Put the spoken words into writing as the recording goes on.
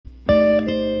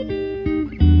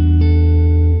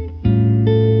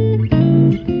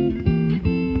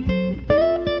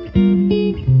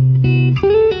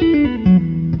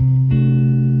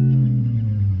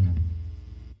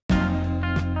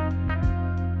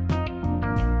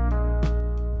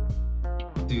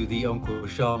to the Uncle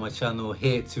Sharma channel,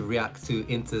 here to react to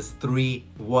Inter's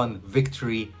 3-1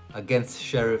 victory against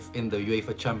Sheriff in the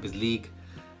UEFA Champions League.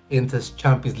 Inter's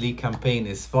Champions League campaign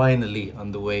is finally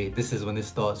underway. This is when it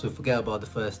starts. We forget about the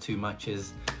first two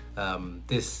matches.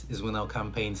 This is when our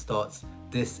campaign starts.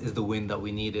 This is the win that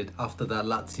we needed after that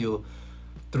Lazio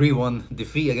 3-1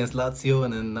 defeat against Lazio,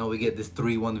 and then now we get this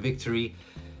 3-1 victory.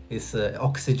 It's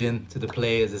oxygen to the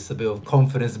players. It's a bit of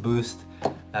confidence boost,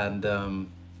 and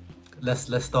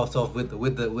let's start off with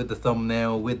the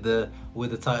thumbnail, with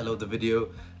the title of the video,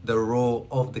 the Roar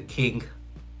of the King,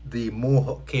 the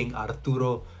Mohawk King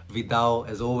Arturo Vidal.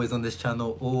 As always on this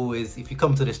channel, always, if you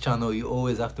come to this channel, you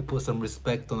always have to put some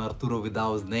respect on Arturo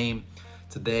Vidal's name.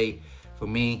 Today, for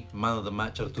me, man of the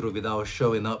match, Arturo Vidal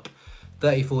showing up.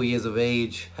 34 years of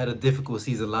age, had a difficult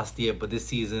season last year, but this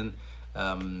season,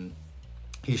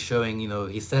 he's showing, you know,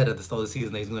 he said at the start of the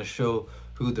season that he's going to show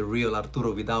who the real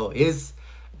Arturo Vidal is.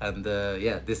 And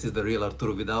yeah, this is the real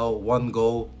Arturo Vidal. 1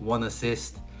 goal, 1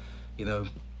 assist, you know,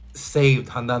 saved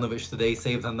Handanovic today,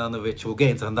 saved Handanovic. We'll get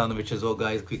into Handanovic as well,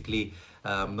 guys, quickly.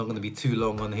 I'm not going to be too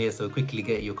long on here, so quickly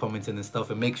get your comments in and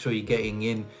stuff, and make sure you're getting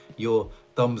in your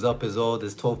thumbs up as well.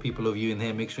 There's 12 people of you in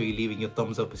here. Make sure you're leaving your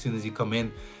thumbs up as soon as you come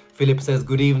in. Philip says,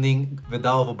 good evening,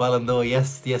 Vidal for Ballon d'Or.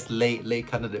 Yes, late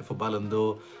candidate for Ballon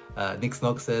d'Or. Nick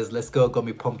Snock says, let's go, got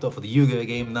me pumped up for the Juve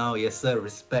game now. Yes, sir,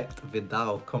 respect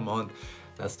Vidal, come on.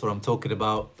 That's what I'm talking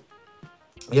about.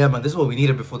 Yeah, man, this is what we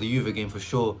needed before the Juve game for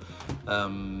sure.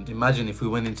 Imagine if we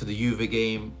went into the Juve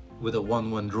game with a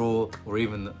 1-1 draw or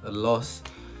even a loss.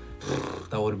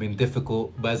 That would have been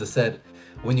difficult. But as I said,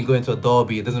 when you go into a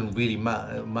derby, it doesn't really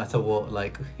matter what,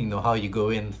 like, you know, how you go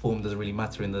in. Form doesn't really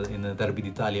matter in the Derby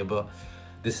d'Italia, but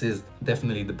this is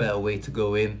definitely the better way to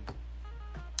go in.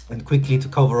 And quickly to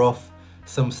cover off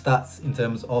some stats in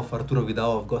terms of Arturo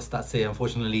Vidal, I've got stats here.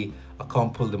 Unfortunately, I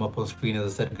can't pull them up on screen,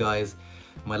 as I said, guys.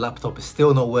 My laptop is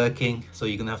still not working, so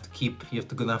you're gonna have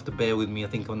to bear with me. I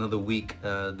think another week.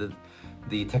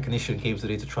 The technician came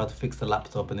today to try to fix the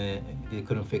laptop, and they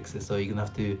couldn't fix it, so you're gonna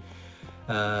have to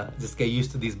just get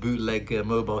used to these bootleg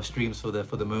mobile streams for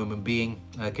the moment being.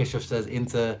 Keshav says,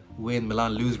 Inter win,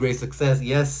 Milan lose, great success.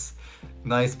 Yes,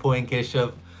 nice point,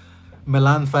 Keshav.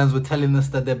 Milan fans were telling us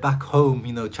that they're back home,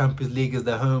 you know, Champions League is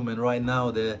their home, and right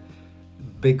now they're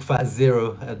big fat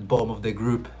 0 at the bottom of their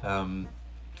group,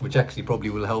 which actually probably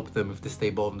will help them if they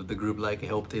stay bottom of the group, like it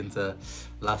helped Inter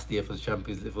last year for the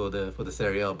Champions League, for the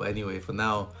Serie A. But anyway, for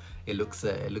now, it looks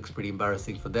pretty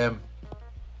embarrassing for them.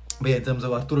 But yeah, in terms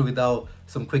of Arturo Vidal,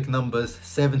 some quick numbers: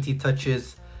 70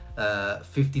 touches,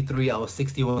 53 out of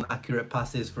 61 accurate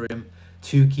passes for him,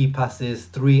 2 key passes,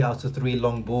 3 out of 3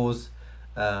 long balls,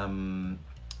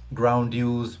 ground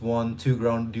duels 1, 2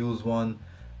 ground duels 1,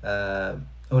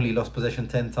 only lost possession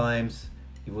 10 times.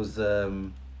 He was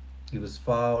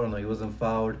fouled, or no, he wasn't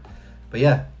fouled. But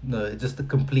yeah, no, just a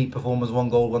complete performance. 1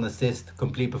 goal, 1 assist,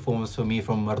 complete performance for me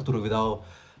from Arturo Vidal,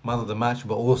 man of the match.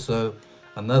 But also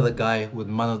another guy with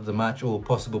man of the match, or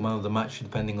possible man of the match,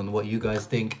 depending on what you guys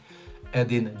think,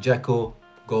 Edin Dzeko,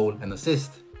 goal and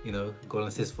assist. You know, goal and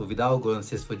assist for Vidal, goal and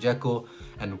assist for Dzeko.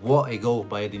 And what a goal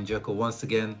by Edin Dzeko, once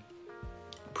again,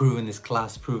 proving his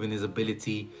class, proving his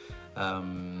ability.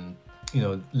 You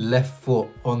know, left foot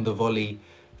on the volley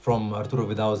from Arturo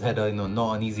Vidal's header, you know,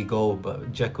 not an easy goal,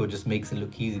 but Dzeko just makes it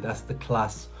look easy. That's the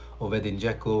class of Edin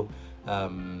Dzeko.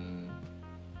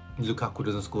 Lukaku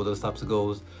doesn't score those types of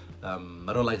goals. I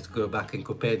don't like to go back and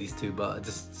compare these two, but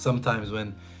just sometimes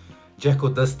when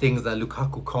Dzeko does things that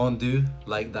Lukaku can't do,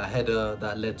 like that header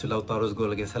that led to Lautaro's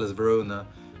goal against Hellas Verona,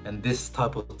 and this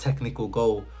type of technical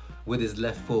goal with his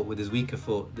left foot, with his weaker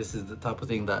foot, this is the type of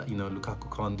thing that, you know, Lukaku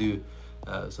can't do.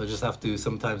 So I just have to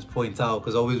sometimes point out,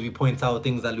 because always we point out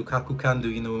things that Lukaku can do,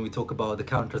 you know, when we talk about the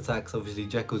counter-attacks. Obviously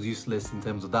Dzeko's useless in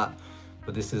terms of that,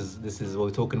 but this is what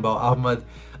we're talking about. Ahmad,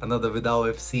 another Vidal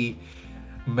FC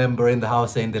member in the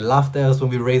house, saying they laughed at us when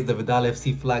we raised the Vidal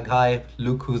FC flag high.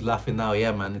 Look who's laughing now.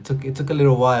 Yeah, man, it took a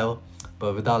little while,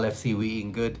 but Vidal FC, we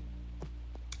eating good.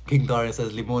 King Darius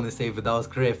says Limone saved Vidal's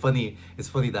career. Funny, it's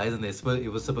funny that, isn't it?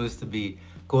 It was supposed to be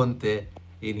Conte,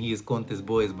 and he is Conte's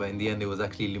boys, but in the end it was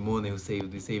actually Limone who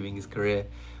saving his career.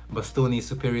 Bastoni is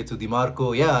superior to Di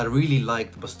Marco. Yeah, I really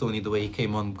liked Bastoni, the way he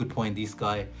came on. Good point, this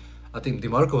guy. I think Di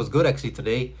Marco was good actually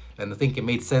today, and I think it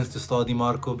made sense to start Di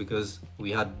Marco because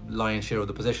we had lion's share of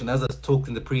the possession. As I talked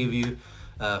in the preview,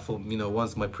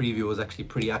 once my preview was actually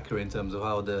pretty accurate in terms of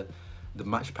how the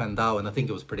match panned out, and I think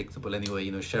it was predictable anyway.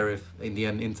 You know, Sheriff, in the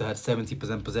end, Inter had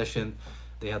 70% possession,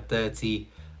 they had 30.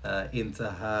 Inter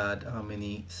had, how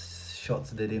many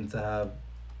shots did Inter have?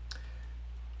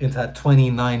 Inter had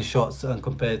 29 shots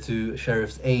compared to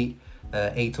Sheriff's 8.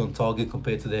 8 on target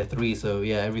compared to their 3. So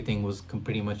yeah, everything was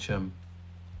pretty much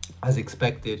as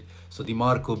expected. So Di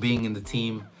Marco being in the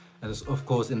team, and of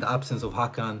course in the absence of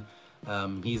Hakan,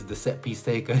 he's the set piece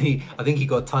taker. I think he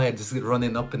got tired just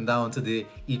running up and down to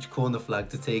each corner flag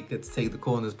to take the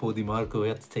corners. Poor Di Marco, he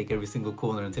had to take every single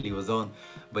corner until he was on.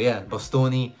 But yeah,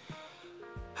 Bastoni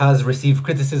has received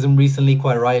criticism recently,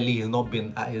 quite rightly. He's not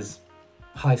been at his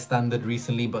high standard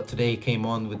recently, but today he came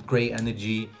on with great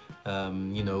energy.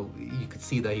 You know, you could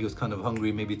see that he was kind of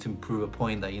hungry, maybe to prove a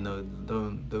point that, you know,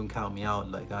 don't count me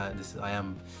out. Like I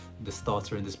am the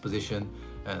starter in this position,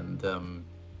 and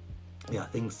yeah,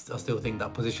 I still think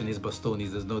that position is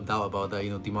Bastoni's. There's no doubt about that.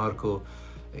 You know, Di Marco,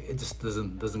 it just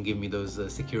doesn't give me those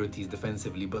securities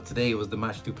defensively. But today it was the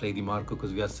match to play Di Marco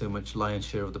because we had so much lion's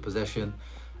share of the possession.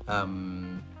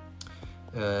 Badr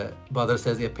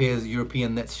says it appears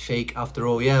European nets shake after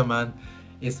all. Yeah, man.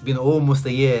 It's been almost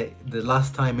a year. The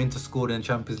last time Inter scored in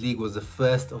Champions League was the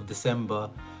 1st of December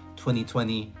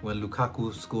 2020 when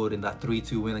Lukaku scored in that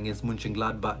 3-2 win against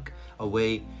Mönchengladbach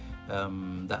away.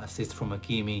 That assist from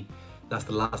Hakimi. That's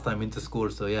the last time Inter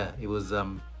scored. So yeah, it was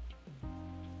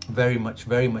very much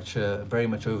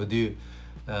overdue.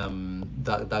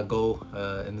 That goal,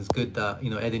 and it's good that,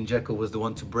 you know, Edin Dzeko was the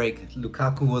one to break.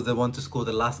 Lukaku was the one to score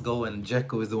the last goal, and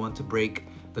Dzeko is the one to break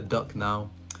the duck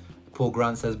now. Paul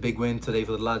Grant says big win today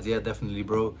for the lads. Yeah, definitely,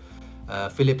 bro.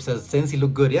 Philip says Sensi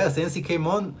looked good. Yeah, Sensi came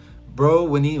on, bro.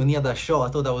 When he had that shot,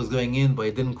 I thought that was going in, but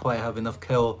it didn't quite have enough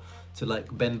curl to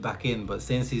like bend back in. But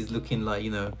Sensi's looking like,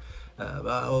 you know,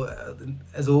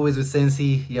 as always with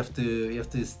Sensi, you have to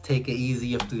take it easy.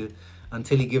 You have to,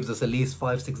 until he gives us at least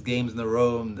 5-6 games in a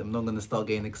row. I'm not gonna start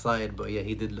getting excited, but yeah,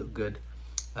 he did look good.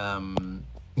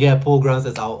 Yeah, Paul Grant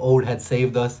says our old head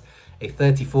saved us. A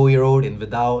 34-year-old in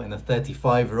Vidal and a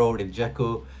 35-year-old in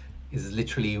Dzeko is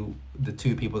literally the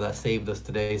two people that saved us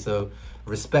today. So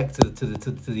respect to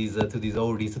these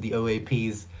oldies, to the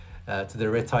OAPs, to the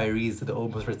retirees, to the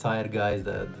almost retired guys.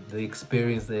 The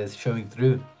experience there is showing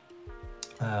through.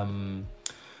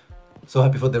 So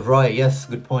happy for De Vrij. Yes,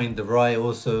 good point. De Vrij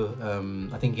also,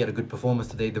 I think he had a good performance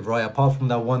today. De Vrij, apart from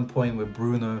that one point where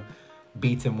Bruno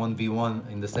beat him 1v1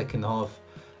 in the second half.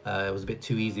 It was a bit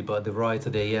too easy, but De Vrij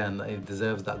today, yeah, and it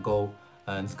deserves that goal.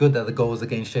 And it's good that the goals are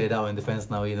getting shared out in defense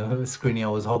now. You know,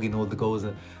 Skriniar was hogging all the goals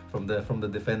from the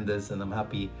defenders, and I'm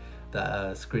happy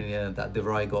that that De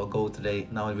Vrij got a goal today.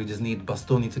 Now we just need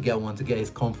Bastoni to get one, to get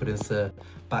his confidence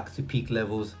back to peak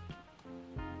levels.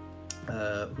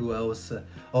 Who else?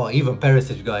 Oh, Ivan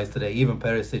Perisic, guys, today. Ivan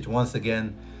Perisic once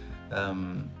again.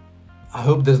 I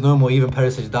hope there's no more Ivan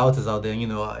Perisic doubters out there. You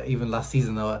know, even last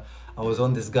season, I was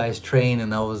on this guy's train,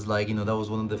 and I was like, you know, that was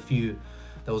one of the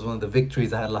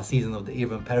victories I had last season, of the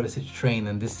Ivan Perisic train.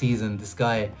 And this season, this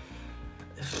guy,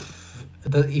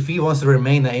 if he wants to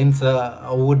remain at Inter,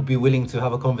 I would be willing to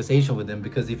have a conversation with him,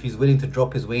 because if he's willing to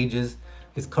drop his wages,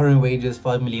 his current wages,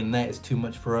 5 million net, is too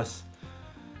much for us.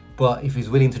 But if he's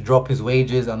willing to drop his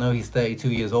wages, I know he's 32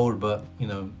 years old, but, you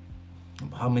know,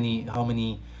 how many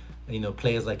you know,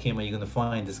 players like him are you going to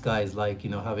find? This guy is like, you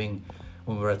know, having,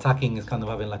 when we're attacking, is kind of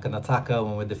having like an attacker.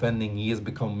 When we're defending, he has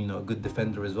become, you know, a good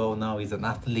defender as well now. He's an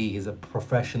athlete, he's a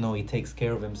professional, he takes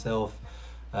care of himself.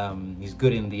 He's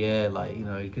good in the air, like, you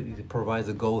know, he provides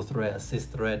a goal threat,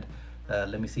 assist threat.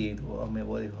 Let me see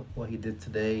what he did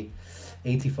today.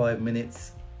 85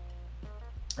 minutes.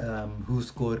 Who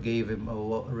scored gave him a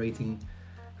rating?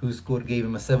 Who scored gave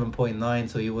him a 7.9.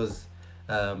 So he was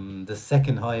the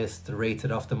second highest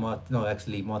rated after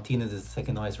Martinez is the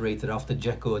second highest rated after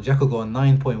Dzeko. Dzeko got a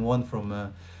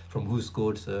 9.1 from Who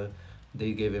Scored, so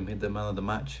they gave him the man of the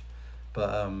match.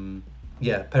 But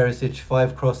yeah, Perisic,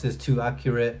 5 crosses, 2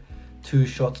 accurate, 2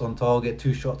 shots on target,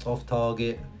 2 shots off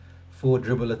target, 4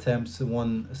 dribble attempts,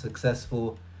 1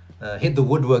 successful. Hit the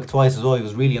woodwork twice as well. He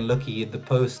was really unlucky. He hit the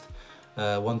post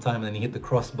one time, and then he hit the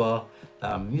crossbar.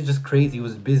 He's just crazy. He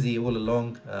was busy all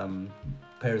along.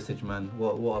 Perisic, man,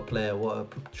 what a player, what a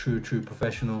true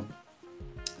professional.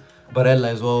 Barella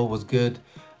as well was good.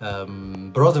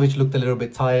 Brozovic looked a little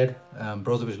bit tired.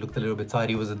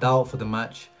 He was a doubt for the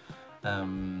match,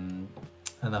 and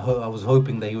I was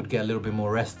hoping that he would get a little bit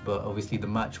more rest, but obviously the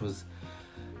match was,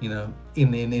 you know,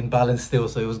 in balance still.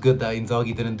 So it was good that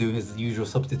Inzaghi didn't do his usual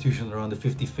substitution around the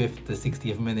 55th to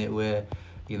 60th minute, where,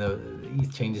 you know, he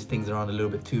changes things around a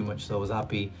little bit too much. So I was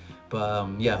happy, but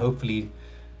yeah, hopefully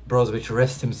Brozovic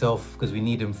rests himself, because we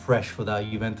need him fresh for that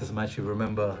Juventus match. You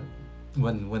remember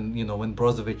when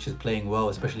Brozovic is playing well,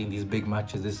 especially in these big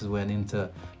matches, this is when Inter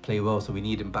play well. So we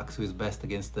need him back to his best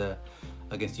against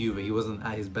Juve. He wasn't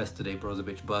at his best today,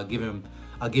 Brozovic, but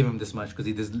I'll give him this match because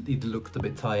he looked a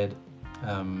bit tired.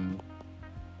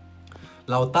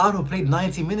 Lautaro played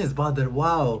 90 minutes, Badr.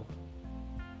 Wow.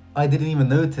 I didn't even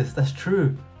notice. That's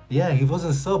true. Yeah, he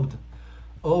wasn't subbed.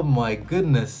 Oh my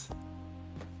goodness.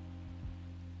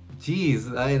 Jeez,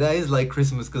 that is like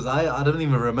Christmas because I don't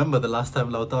even remember the last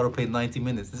time Lautaro played 90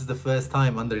 minutes. This is the first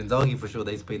time under Inzaghi for sure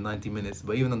that he's played 90 minutes.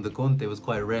 But even under Conte, it was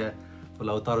quite rare for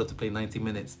Lautaro to play 90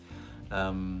 minutes.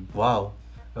 Wow.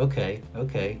 Okay,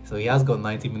 okay. So he has got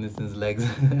 90 minutes in his legs.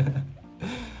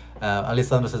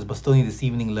 Alessandro says, Bastoni this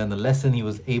evening learned a lesson. He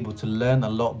was able to learn a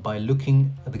lot by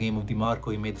looking at the game of Di Marco.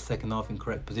 He made the second half in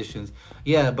correct positions.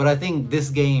 Yeah, but I think this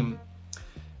game,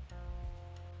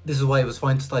 this is why it was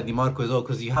fine to start Di Marco as well,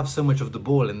 because you have so much of the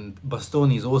ball, and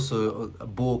Bastoni is also a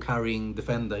ball-carrying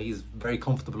defender. He's very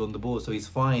comfortable on the ball, so he's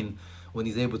fine when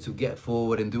he's able to get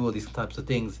forward and do all these types of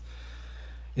things.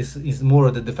 It's more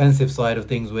of the defensive side of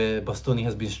things where Bastoni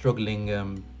has been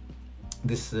struggling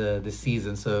this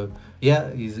season. So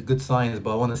yeah, he's a good signs,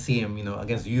 but I want to see him, you know,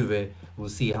 against Juve. We'll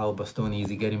see how Bastoni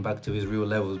is getting back to his real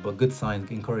levels, but good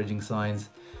signs, encouraging signs.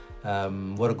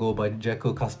 What a goal by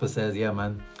Dzeko. Kasper says, yeah,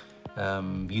 man.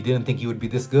 You didn't think he would be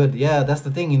this good. Yeah, that's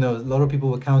the thing, you know, a lot of people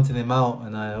were counting him out,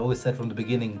 and I always said from the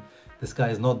beginning, this guy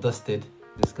is not dusted.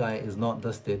 This guy is not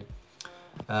dusted.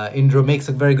 Indro makes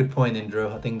a very good point,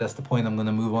 Indro. I think that's the point I'm going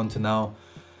to move on to now.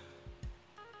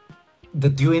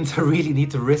 Do Inter really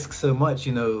need to risk so much?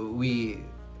 You know, we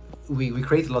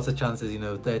created lots of chances, you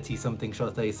know, 30 something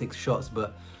shots, 36 shots,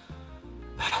 but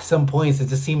at some points it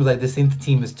just seems like this Inter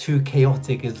team is too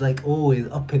chaotic. It's like always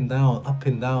up and down, up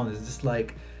and down. It's just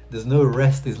like there's no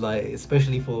rest. It's like,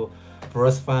 especially for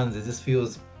us fans, it just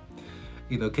feels,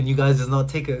 you know, can you guys just not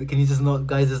take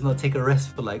a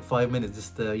rest for like 5 minutes,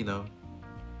 just you know,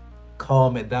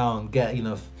 calm it down, get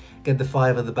the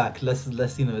five at the back, let's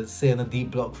you know, stay on a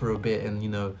deep block for a bit, and you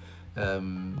know,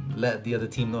 let the other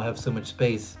team not have so much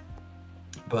space.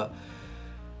 But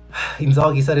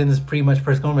Inzaghi said in this pre-match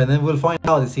press conference, and then we'll find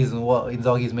out this season what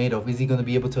Inzaghi is made of. Is he going to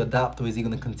be able to adapt, or is he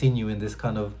going to continue in this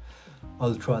kind of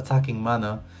ultra attacking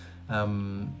manner?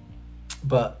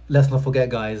 But let's not forget,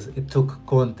 guys, it took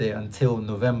Conte until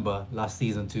November last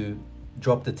season to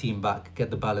drop the team back, get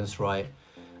the balance right,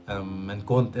 and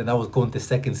that was Conte's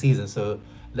second season. So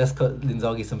let's cut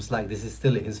Inzaghi some slack. This is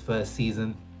still his first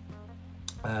season.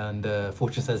 And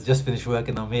Fortune says, just finished work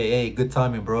and I'm here. Hey, good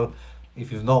timing, bro. If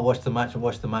you've not watched the match,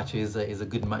 watch the match. Is a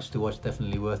good match to watch.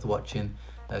 Definitely worth watching.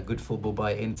 Good football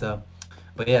by Inter.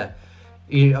 But yeah,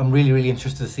 I'm really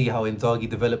interested to see how Inzaghi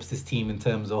develops this team in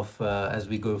terms of as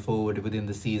we go forward within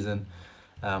the season,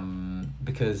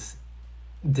 because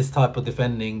this type of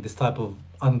defending, this type of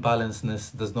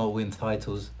unbalancedness does not win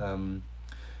titles.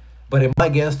 But it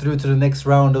might get us through to the next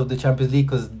round of the Champions League,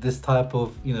 because this type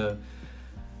of, you know,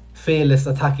 fearless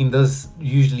attacking does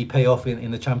usually pay off in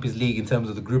the Champions League in terms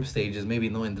of the group stages. Maybe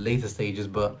not in the later stages,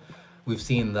 but we've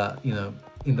seen that, you know,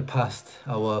 in the past,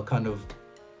 our kind of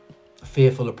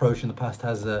fearful approach in the past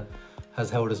has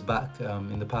held us back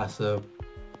in the past. So,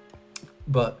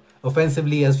 but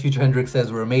offensively, as Future Hendrix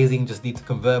says, we're amazing. Just need to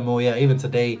convert more. Yeah, even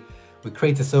today we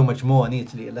created so much more.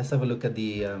 Let's have a look at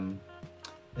the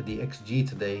XG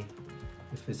today,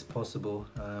 if it's possible,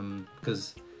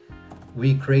 because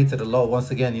we created a lot.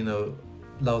 Once again, you know,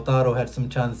 Lautaro had some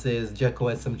chances, Dzeko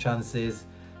had some chances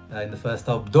in the first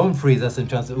half. Dumfries had some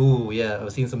chances. Ooh, yeah,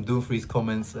 I've seen some Dumfries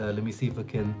comments. Let me see if I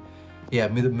can. Yeah,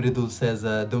 Miridul says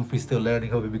Dumfries still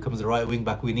learning. Hope he becomes the right wing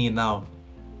back we need now.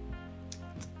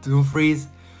 Dumfries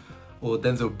or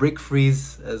Denzel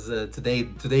Brickfries, as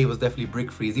today was definitely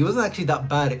Brickfries. He wasn't actually that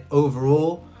bad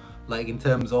overall, like in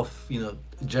terms of, you know,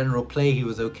 general play. He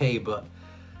was okay, but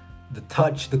the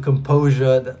touch, the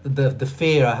composure, the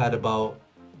fear I had about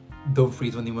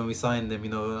Dumfries when we signed him, you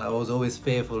know, I was always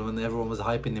fearful when everyone was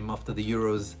hyping him after the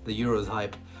Euros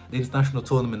hype. The international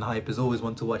tournament hype is always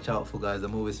one to watch out for, guys.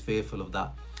 I'm always fearful of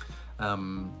that.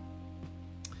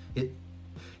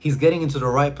 He's getting into the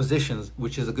right positions,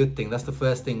 which is a good thing. That's the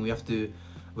first thing we have to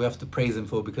praise him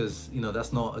for, because, you know,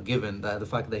 that's not a given. That the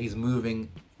fact that he's moving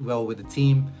well with the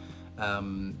team,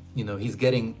 you know, he's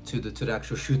getting to the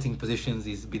actual shooting positions.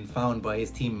 He's been found by his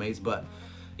teammates, but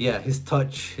yeah, his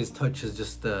touch is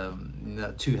just you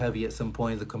know, too heavy at some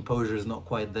points. The composure is not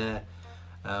quite there,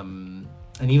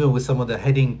 and even with some of the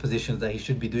heading positions that he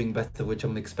should be doing better, which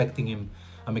I'm expecting him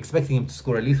to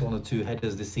score at least 1 or 2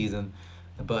 headers this season.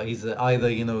 But he's either,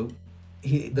 you know,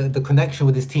 the connection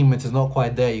with his teammates is not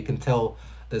quite there. You can tell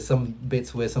there's some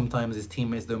bits where sometimes his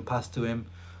teammates don't pass to him,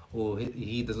 or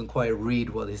he doesn't quite read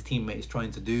what his teammate is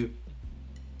trying to do.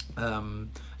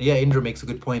 Yeah, Indra makes a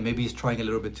good point. Maybe he's trying a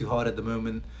little bit too hard at the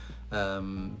moment,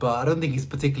 but I don't think he's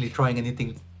particularly trying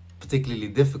anything particularly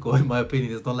difficult, in my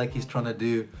opinion. It's not like he's trying to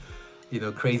do, you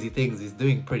know, crazy things. He's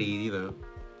doing pretty, you know,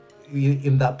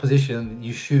 in that position,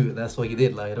 you shoot. That's what he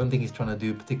did. Like, I don't think he's trying to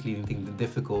do particularly anything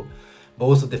difficult. But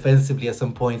also defensively, at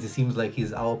some points, it seems like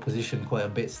he's out of position quite a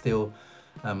bit still.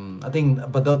 I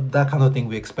think, but that kind of thing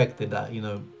we expected, that, you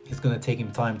know, it's going to take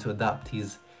him time to adapt.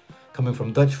 He's coming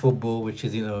from Dutch football, which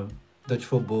is, you know, Dutch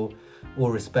football, all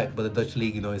respect, but the Dutch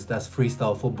league, you know, that's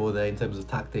freestyle football there in terms of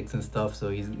tactics and stuff. So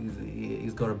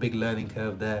he's got a big learning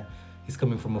curve there. He's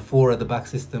coming from a 4 at the back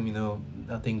system, you know.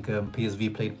 I think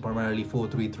PSV played primarily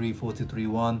 4-3-3,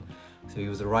 4-2-3-1. So he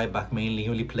was a right back mainly. He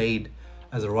only played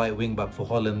as a right wing back for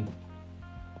Holland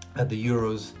at the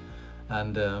Euros.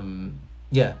 And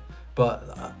yeah,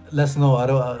 but let's know.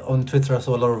 On Twitter I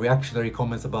saw a lot of reactionary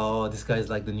comments about, oh, this guy's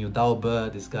like the new Dauber.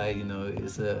 This guy, you know,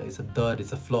 is a dud.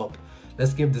 It's a flop.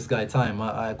 Let's give this guy time.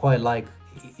 I quite like.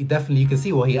 He definitely, you can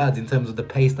see what he adds in terms of the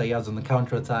pace that he has on the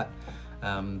counter attack.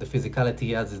 The physicality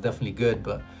he has is definitely good,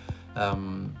 but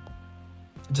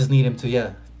just need him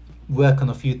to work on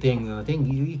a few things, and I think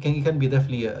he can be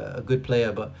definitely a good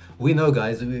player. But we know,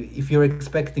 guys, if you're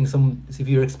expecting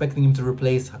him to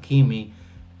replace Hakimi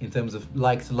in terms of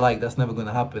like to like, that's never going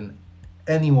to happen.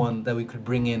 Anyone that we could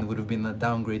bring in would have been a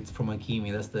downgrade from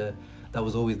Hakimi. That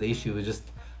was always the issue. It was just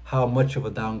how much of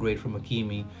a downgrade from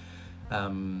Hakimi.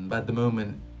 But at the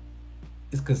moment,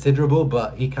 it's considerable,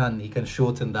 but he can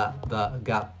shorten that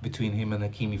gap between him and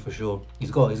Hakimi for sure. He's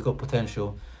got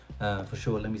potential for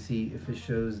sure. Let me see if it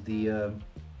shows the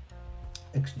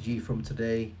XG from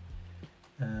today.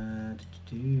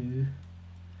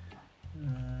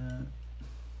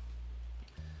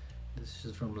 This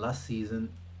is from last season.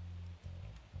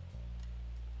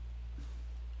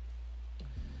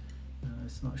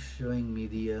 It's not showing me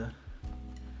the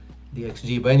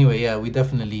XG, but anyway, yeah, we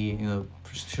definitely, you know,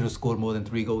 should have scored more than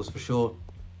 3 goals for sure.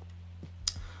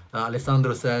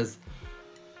 Alessandro says,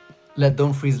 let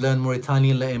Dumfries learn more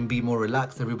Italian, let him be more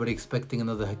relaxed. Everybody expecting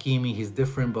another Hakimi. He's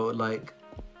different, but like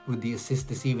with the assist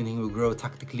this evening, he will grow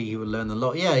tactically. He will learn a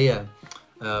lot. Yeah.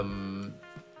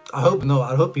 I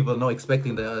hope people are not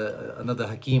expecting another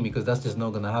Hakimi, because that's just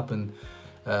not going to happen.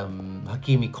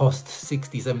 Hakimi cost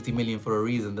 60-70 million for a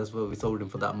reason. That's why we sold him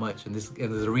for that much, and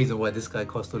there's a reason why this guy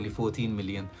cost only 14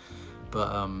 million. But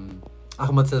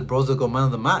Ahmad says Brozo got man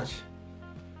of the match.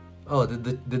 Oh, did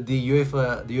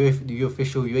the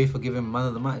official UEFA give him man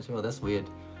of the match? Oh, that's weird.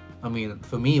 I mean,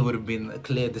 for me, it would have been a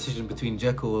clear decision between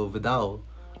Dzeko or Vidal.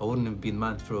 I wouldn't have been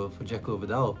mad for Dzeko or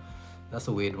Vidal. That's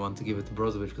a weird one to give it to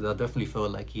Brozovic, because I definitely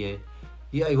felt like it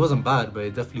wasn't bad, but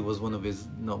it definitely was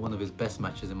not one of his best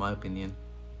matches in my opinion.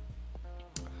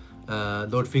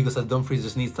 Lord Figo says Dumfries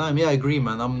just needs time. Yeah, I agree,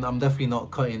 man. I'm definitely not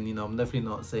cutting. You know, I'm definitely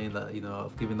not saying that, you know,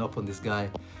 I've given up on this guy.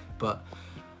 But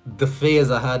the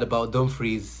fears I had about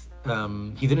Dumfries,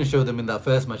 he didn't show them in that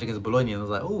first match against Bologna, and I was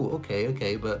like, oh,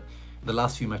 okay. But the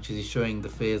last few matches, he's showing the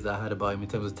fears that I had about him in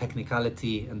terms of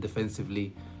technicality and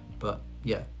defensively. But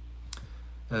yeah.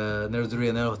 I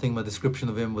think my description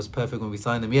of him was perfect when we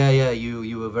signed him. Yeah,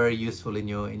 you were very useful in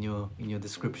your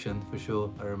description for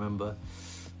sure. I remember.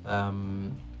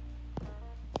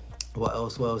 What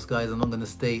else, guys? I'm not going to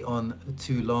stay on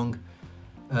too long.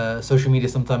 Social media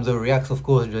sometimes overreacts, of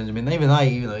course, Benjamin. Even I,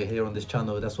 you know, here on this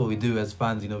channel, that's what we do as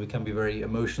fans. You know, we can be very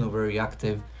emotional, very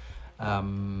reactive,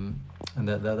 and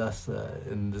that's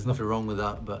and there's nothing wrong with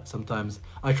that. But sometimes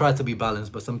I try to be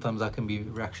balanced, but sometimes I can be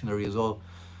reactionary as well,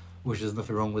 which is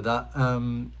nothing wrong with that.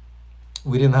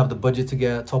 We didn't have the budget to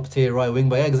get a top tier right wing,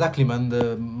 but yeah, exactly, man.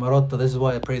 The Marotta. This is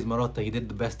why I praise Marotta. He did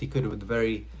the best he could with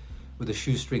a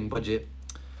shoestring budget.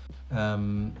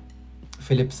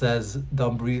 Philip says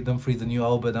Dumfries the new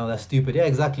Albert. Now that's stupid. Yeah,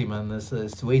 exactly, man.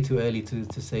 It's way too early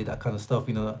to say that kind of stuff.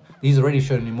 You know, he's already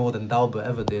shown me more than Dalbert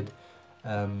ever did.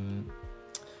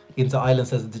 Inter Island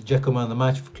says the Dzeko man of the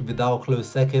match. Vidal close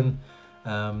second.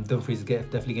 Dumfries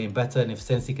definitely getting better, and if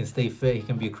Sensi can stay fit, he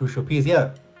can be a crucial piece.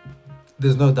 Yeah,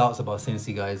 there's no doubts about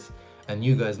Sensi, guys, and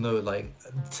you guys know, like,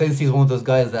 Sensi is one of those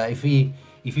guys that if he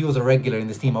was a regular in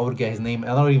this team, I would get his name. I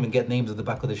don't even get names at the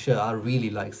back of the shirt. I really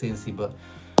like Sensi, but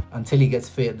until he gets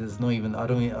fit, there's no even. I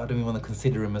don't even want to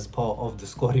consider him as part of the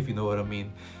squad, if you know what I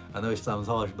mean. I know it sounds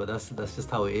harsh, but that's just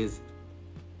how it is.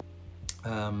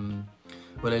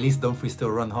 Well, at least Dumfries still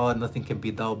run hard. Nothing can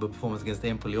beat Dalbert's performance against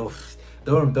Empoli. Oh,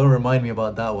 don't remind me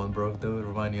about that one, bro. Don't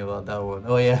remind me about that one.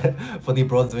 Oh yeah, for the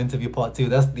Brozo interview part 2.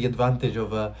 That's the advantage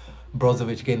of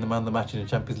Brozovic getting the man of the match in the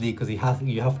Champions League, because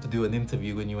you have to do an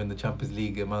interview when you win the Champions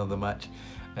League man of the match,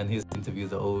 and his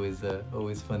interviews are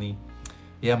always funny.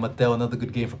 Yeah, Matteo, another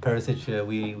good game for Perisic.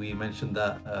 We mentioned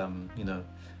that. You know,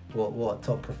 what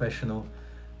top professional.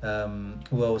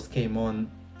 Who else came on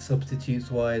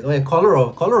substitutes wise? Oh yeah,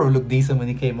 Kolarov looked decent when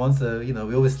he came on. So, you know,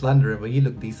 we always slander him, but he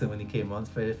looked decent when he came on.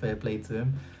 Fair play to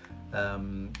him.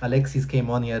 Alexis came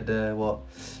on, he had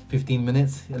 15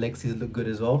 minutes. Alexis looked good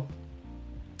as well.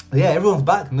 Yeah, everyone's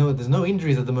back. No, there's no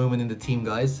injuries at the moment in the team,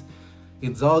 guys.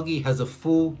 Inzaghi has a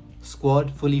full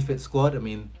squad, fully fit squad. I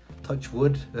mean, touch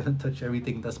wood, touch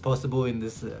everything that's possible in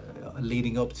this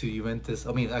leading up to Juventus.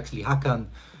 I mean, actually, Hakan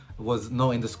was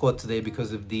not in the squad today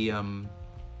because of the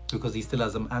because he still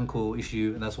has an ankle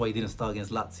issue, and that's why he didn't start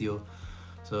against Lazio.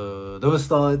 So those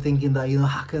started thinking that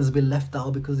Hakan's been left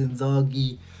out because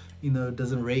Inzaghi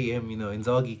doesn't rate him.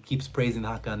 Inzaghi keeps praising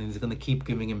Hakan, and he's gonna keep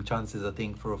giving him chances, I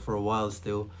think, for a while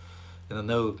still. And I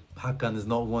know Hakan is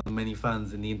not one of many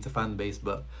fans in the Inter fan base,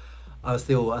 but I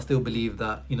still believe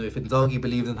that if Inzaghi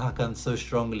believes in Hakan so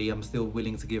strongly, I'm still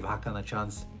willing to give Hakan a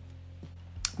chance.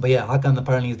 But yeah, Hakan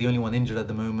apparently is the only one injured at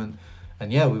the moment,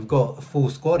 and yeah, we've got a full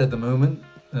squad at the moment.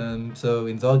 So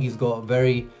Inzaghi's got a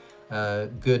very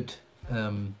good,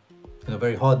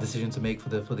 very hard decision to make for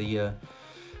the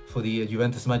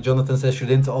Juventus match. Jonathan says, should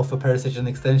Inter offer Perisic an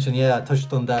extension? Yeah, I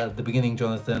touched on that at the beginning,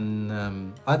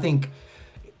 Jonathan. I think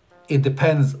it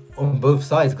depends on both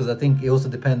sides, because I think it also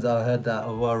depends. I heard that,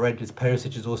 or I read, is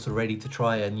Perisic is also ready to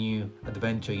try a new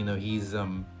adventure. He's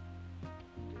in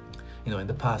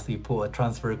the past he put a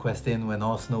transfer request in when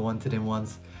Arsenal wanted him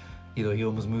once. He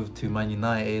almost moved to Man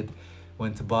United,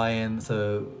 went to Bayern.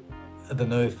 So I don't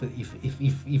know if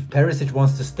Perisic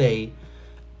wants to stay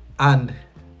and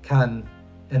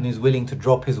is willing to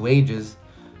drop his wages,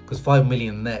 because 5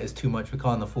 million net is too much. We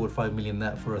can't afford 5 million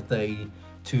net for a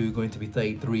 32, going to be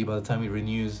 33 by the time he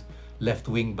renews, left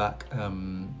wing back.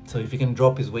 So if he can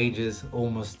drop his wages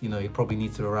almost, he probably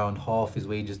needs to around half his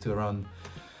wages to around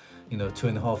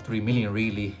 2.5-3 million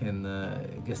really, in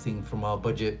guessing from our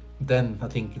budget, then I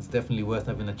think it's definitely worth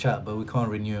having a chat. But we can't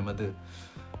renew him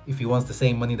if he wants the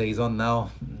same money that he's on now,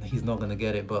 he's not going to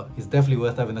get it. But it's definitely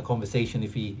worth having a conversation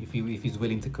if he's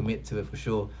willing to commit to it, for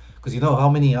sure. Because how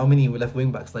many left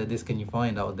wing backs like this can you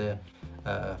find out there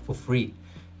for free?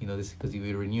 This, because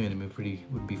you're renewing him, it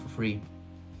would be for free.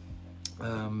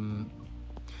 Hakan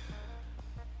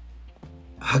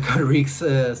Reeks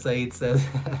Said says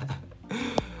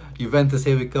Juventus,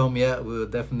 here we come. Yeah, we're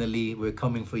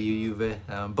coming for you, Juve.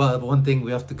 But one thing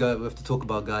we have to talk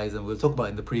about, guys, and we'll talk about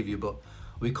it in the preview, but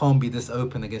we can't be this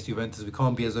open against Juventus. We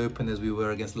can't be as open as we were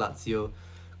against Lazio,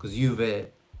 because Juve,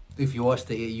 if you watch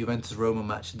the Juventus-Roma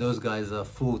match, those guys are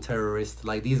full terrorists,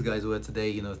 like these guys were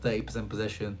today, 30%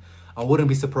 possession. I wouldn't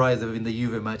be surprised if in the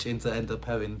Juve match, Inter end up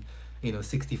having,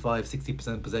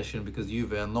 60% possession, because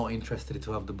Juve are not interested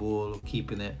to have the ball,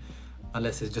 keeping it,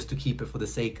 unless it's just to keep it for the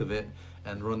sake of it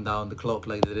and run down the clock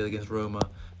like they did against Roma.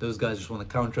 Those guys just want to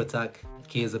counter-attack.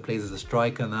 Chiesa plays as a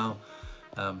striker now.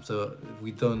 So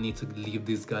we don't need to leave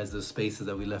these guys those spaces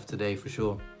that we left today, for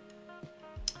sure.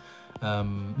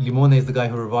 Limone is the guy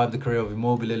who revived the career of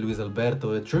Immobile, Luis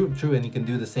Alberto. True, and he can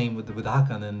do the same with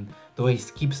Hakan. And the way he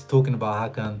keeps talking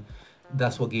about Hakan,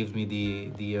 that's what gives me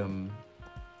the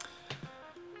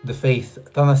faith.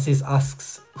 Thanasis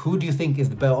asks, who do you think is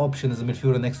the better option as a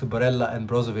midfielder next to Barella and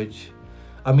Brozovic?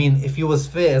 I mean, if he was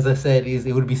fit, as I said,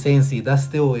 it would be Sensi. That's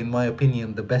still, in my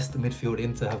opinion, the best midfield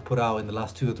Inter have put out in the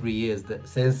last 2 or 3 years. The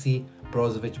Sensi,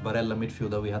 Brozovic, Barella midfield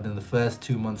that we had in the first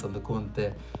 2 months under Conte.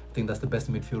 I think that's the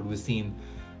best midfield we've seen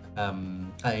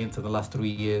at Inter the last 3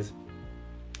 years.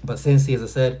 But Sensi, as I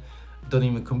said, don't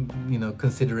even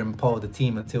consider him part of the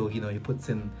team until he puts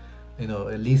in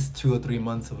at least 2 or 3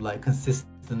 months of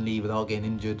consistently without getting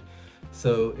injured.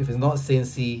 So if it's not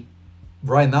Sensi,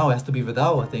 right now it has to be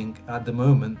Vidal, I think, at the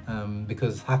moment,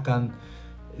 because Hakan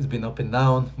has been up and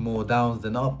down, more downs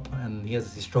than up, and he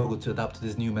struggled to adapt to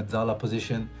this new mezzala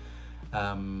position.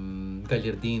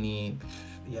 Gagliardini,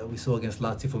 yeah, we saw against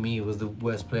Lazio, for me he was the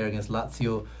worst player against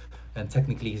Lazio, and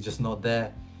technically he's just not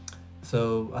there.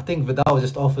 So I think Vidal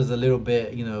just offers a little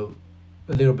bit of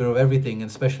everything, and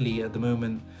especially at the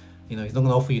moment, he's not going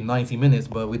to offer you 90 minutes,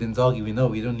 but with Inzaghi, we know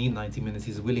we don't need 90 minutes.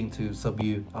 He's willing to sub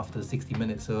you after 60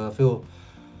 minutes. So I feel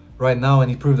right now, and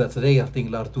he proved that today, I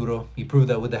think, Arturo, he proved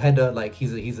that with the header,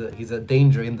 he's a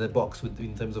danger in the box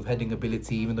in terms of heading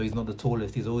ability. Even though he's not the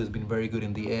tallest, he's always been very good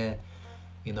in the air.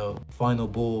 Final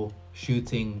ball,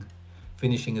 shooting,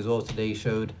 finishing as well today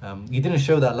showed. He didn't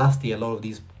show that last year, a lot of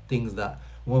these things that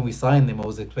when we signed him, I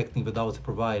was expecting Vidal to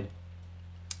provide.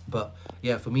 But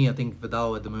yeah, for me, I think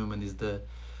Vidal at the moment is the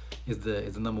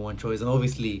number one choice. And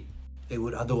obviously it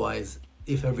would otherwise,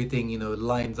 if everything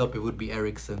lines up, it would be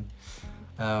Eriksen.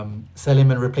 Sell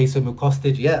him and replace him with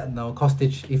Kostic. Yeah, now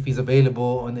Kostic, if he's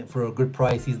available on it for a good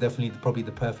price, he's definitely probably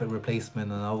the perfect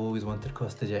replacement, and I've always wanted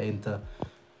Kostic at Inter.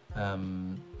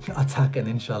 Attack and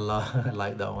inshallah. I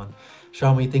like that one.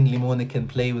 Shama, you think Limone can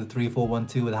play with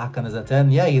 3-4-1-2 with Hakan as a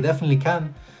 10? Yeah, he definitely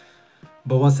can.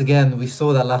 But once again, we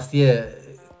saw that last year.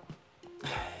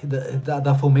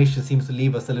 That formation seems to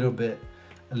leave us a little bit,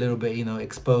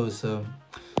 exposed. So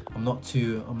I'm not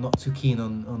too keen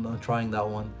on trying that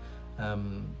one.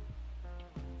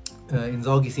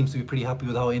 Inzaghi seems to be pretty happy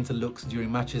with how Inter looks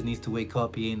during matches. Needs to wake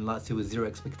up. He in Lazio with zero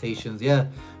expectations. Yeah,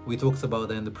 we talked about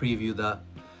that in the preview. That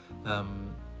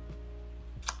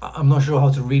I'm not sure how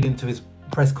to read into his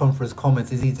press conference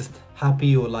comments. Is he just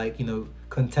happy or like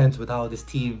content with how this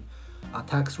team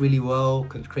attacks really well,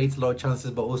 creates a lot of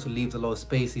chances, but also leaves a lot of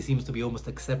space? He seems to be almost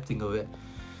accepting of it.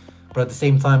 But at the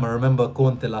same time, I remember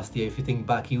Conte last year, if you think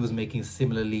back, he was making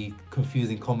similarly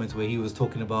confusing comments where he was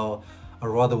talking about, I'd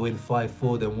rather win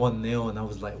 5-4 than 1-0. And I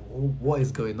was like, what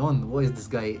is going on? What is this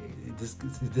guy? Is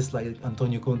this like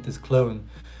Antonio Conte's clone?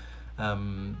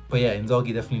 But yeah,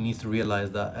 Inzaghi definitely needs to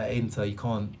realize that at Inter, you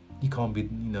can't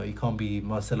be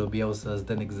Marcelo Bielsa's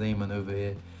Zdenek Zeman over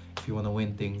here if you want to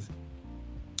win things.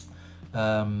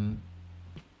 The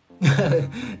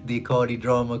Icardi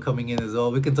drama coming in as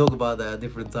well. We can talk about that at a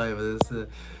different time. This,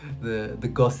 the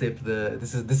gossip.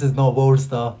 This is not World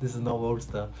Star. This is not World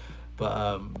Star.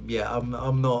 But yeah,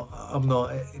 I'm not.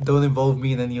 Don't involve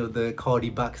me in any of the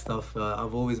Icardi back stuff.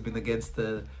 I've always been against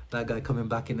that guy coming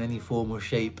back in any form or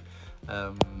shape.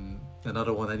 And I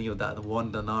don't want any of that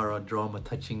Wanda Nara drama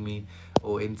touching me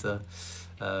or Inter.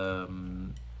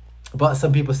 But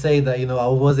some people say that I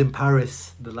was in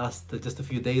Paris just a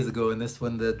few days ago, and this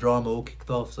when the drama all kicked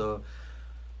off. So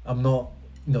I'm not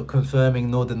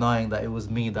confirming nor denying that it was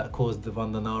me that caused the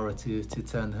Wanda Nara to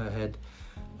turn her head.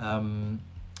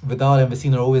 Vidal and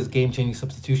Vecino are always game-changing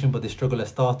substitution, but they struggle as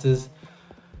starters.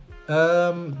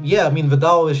 Yeah, I mean,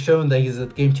 Vidal has shown that he's a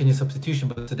game-changing substitution,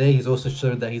 but today he's also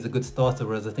shown that he's a good starter,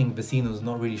 whereas I think Vecino's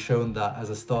not really shown that as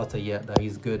a starter yet, that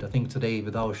he's good. I think today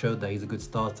Vidal showed that he's a good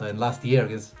starter, and last year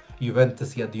against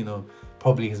Juventus, he had,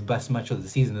 probably his best match of the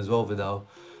season as well, Vidal.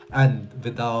 And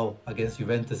Vidal against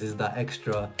Juventus is that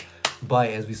extra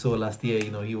bite, as we saw last year.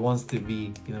 He wants to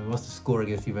be, he wants to score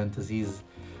against Juventus. He's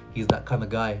that kind of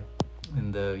guy,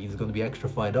 and he's going to be extra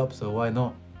fired up, so why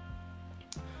not?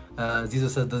 Zizo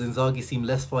says, does Inzaghi seem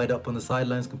less fired up on the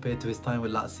sidelines compared to his time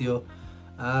with Lazio?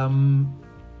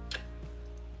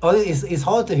 It's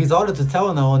harder to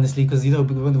tell now, honestly, because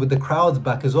with the crowds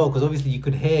back as well, because obviously you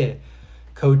could hear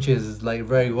coaches like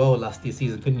very well last year's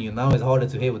season, couldn't you? Now it's harder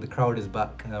to hear with the crowd is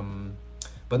back.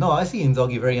 But no, I see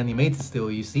Inzaghi very animated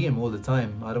still. You see him all the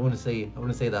time. I wouldn't say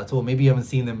that at all. Maybe you haven't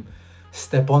seen him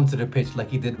step onto the pitch like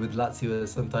he did with Lazio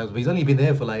sometimes, but he's only been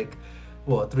there for like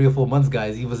 3 or 4 months,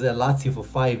 guys. He was at Lazio for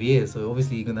 5 years, so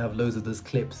obviously you're gonna have loads of those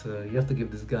clips. You have to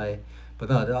give this guy. But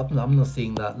no, I'm not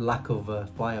seeing that lack of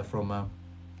fire from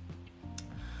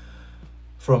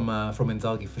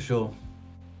Inzaghi for sure.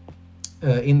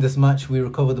 In this match, we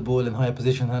recovered the ball in higher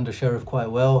position, handled Sheriff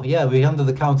quite well. Yeah, we handled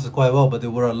the counters quite well, but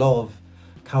there were a lot of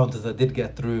counters that did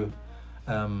get through.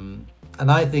 And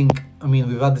I think,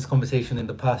 we've had this conversation in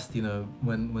the past,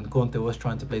 when Conte was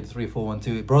trying to play the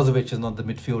 3-4-1-2. Brozovic is not the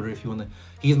midfielder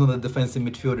he's not a defensive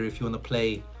midfielder if you want to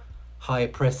play high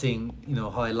pressing,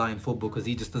 high line football, because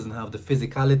he just doesn't have the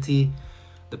physicality,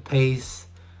 the pace,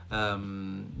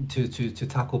 to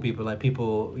tackle people. Like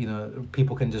people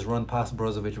can just run past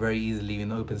Brozovic very easily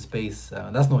in open space.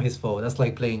 That's not his fault. That's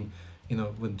like playing,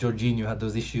 when Jorginho had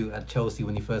those issues at Chelsea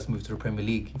when he first moved to the Premier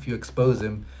League. If you expose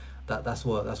him, that's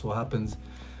what happens.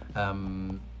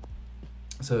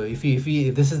 So if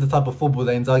this is the type of football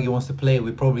that Inzaghi wants to play,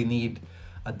 we probably need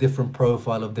a different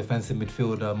profile of defensive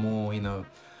midfielder,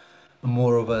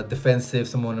 more of a defensive,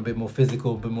 someone a bit more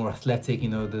physical, a bit more athletic.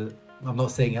 I'm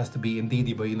not saying it has to be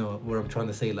Ndidi, but what I'm trying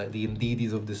to say, like the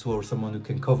Ndidis of this world, someone who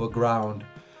can cover ground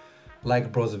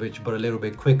like Brozovic, but a little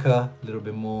bit quicker, a little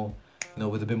bit more,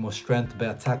 with a bit more strength,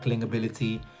 better tackling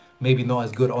ability. Maybe not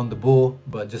as good on the ball,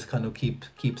 but just kind of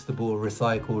keeps the ball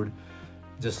recycled,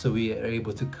 just so we are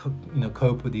able to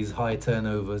cope with these high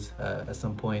turnovers at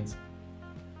some points.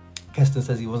 Keston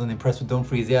says he wasn't impressed with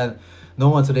Dumfries. Yeah, no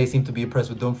one today seemed to be impressed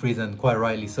with Dumfries, and quite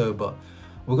rightly so, but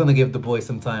we're going to give the boy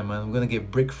some time, man. We're going to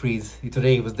give Brick Freeze.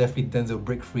 Today it was definitely Denzel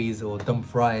Brick Freeze or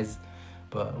Dumfries,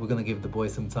 but we're going to give the boy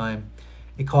some time.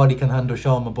 Icardi can handle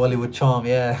charm, Bollywood charm,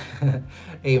 yeah.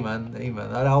 Hey man.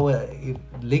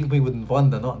 Link me with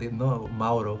Wanda, not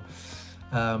Mauro.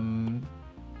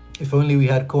 If only we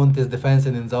had Conte's defense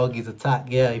and Inzaghi's attack.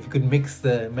 Yeah, if you could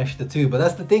mesh the two. But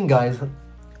that's the thing, guys.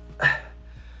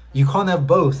 You can't have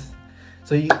both.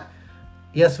 So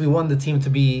yes, we want the team to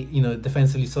be,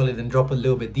 defensively solid and drop a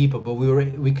little bit deeper, but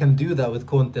we can do that with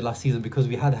Conte last season because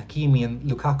we had Hakimi and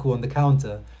Lukaku on the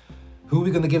counter. Who are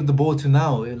we going to give the ball to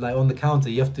now? Like on the counter,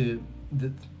 you have to...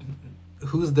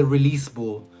 who's the release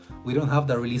ball? we don't have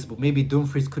that release. But maybe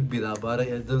Dumfries could be that, but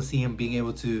I don't see him being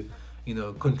able to, you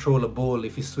know, control a ball.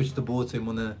 If you switch the ball to him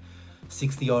on a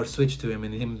 60-yard switch to him,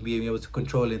 and him being able to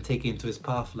control it and take it into his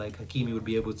path like Hakimi would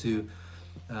be able to.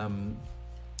 And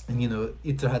you know,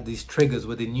 Inter had these triggers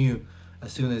where they knew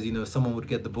as soon as, you know, someone would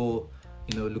get the ball,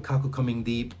 you know, Lukaku coming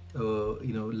deep, or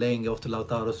you know, laying it off to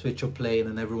Lautaro, switch of play, and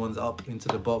then everyone's up into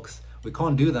the box. We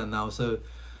can't do that now. So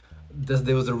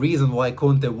there was a reason why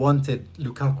Conte wanted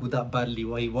Lukaku that badly,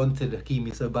 why he wanted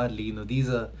Hakimi so badly. You know, these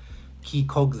are key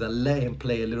cogs that let him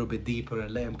play a little bit deeper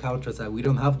and let him counter-attack. We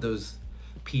don't have those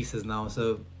pieces now,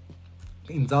 so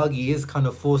Inzaghi is kind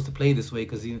of forced to play this way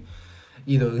because you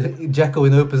know, Dzeko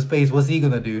in open space, what's he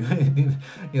gonna do?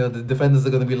 You know, the defenders are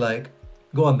gonna be like,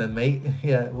 go on then, mate.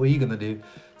 Yeah, what are you gonna do?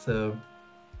 So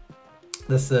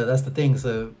that's the thing.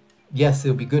 So yes,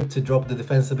 it'll be good to drop the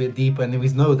defense a bit deeper, and we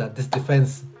know that this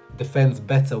defense defends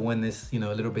better when it's, you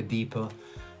know, a little bit deeper.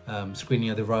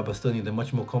 Skriniar, De Vrij, Bastoni, they're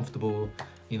much more comfortable,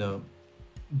 you know,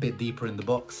 a bit deeper in the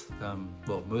box.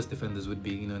 Well, most defenders would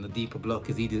be, you know, in a deeper block.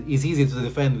 It's easier to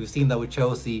defend. We've seen that with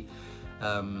Chelsea.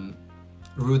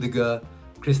 Rudiger,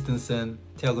 Christensen,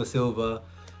 Thiago Silva,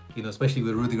 you know, especially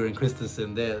with Rudiger and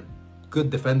Christensen, they're good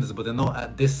defenders, but they're not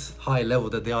at this high level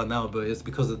that they are now. But it's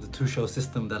because of the Tuchel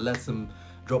system that lets them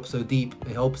drop so deep.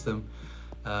 It helps them.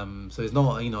 So it's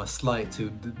not, you know, a slight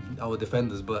to our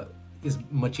defenders, but it's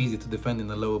much easier to defend in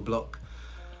the lower block.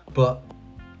 But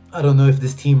I don't know if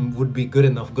this team would be good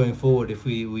enough going forward if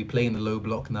we play in the low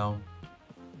block now.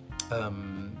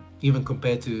 Even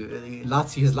compared to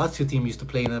Lazio, his Lazio team used to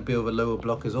play in a bit of a lower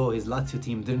block as well. His Lazio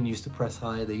team didn't used to press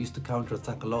high. They used to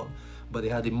counter-attack a lot, but they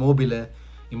had Immobile.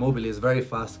 Immobile is very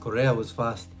fast. Correa was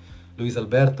fast. Luis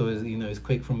Alberto is, you know, is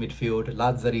quick from midfield.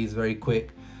 Lazzari is very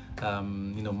quick.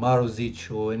 You know, Maruzic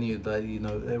or any of that, you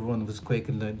know, everyone was quick,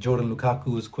 and Jordan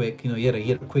Lukaku was quick. You know, he had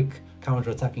a quick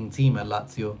counter-attacking team at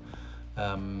Lazio.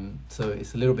 So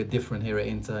it's a little bit different here at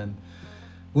Inter, and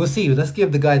we'll see. Let's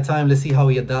give the guy time. Let's see how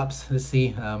he adapts. Let's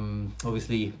see.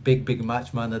 Obviously, big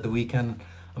match, man, at the weekend.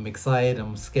 I'm excited.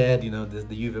 I'm scared. You know,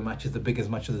 the Juve match is the biggest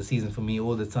match of the season for me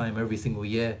all the time, every single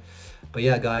year. But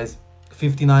yeah, guys,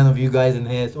 59 of you guys in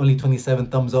here. It's only 27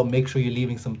 thumbs up. Make sure you're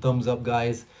leaving some thumbs up,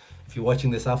 guys. If you're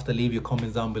watching this after, leave your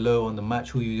comments down below on the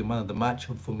match. Who you're man of the match?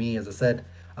 For me, as I said,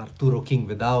 Arturo King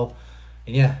Vidal.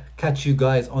 And yeah, catch you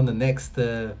guys on the next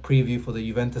preview for the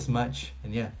Juventus match.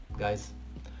 And yeah, guys,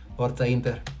 Forza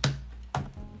Inter.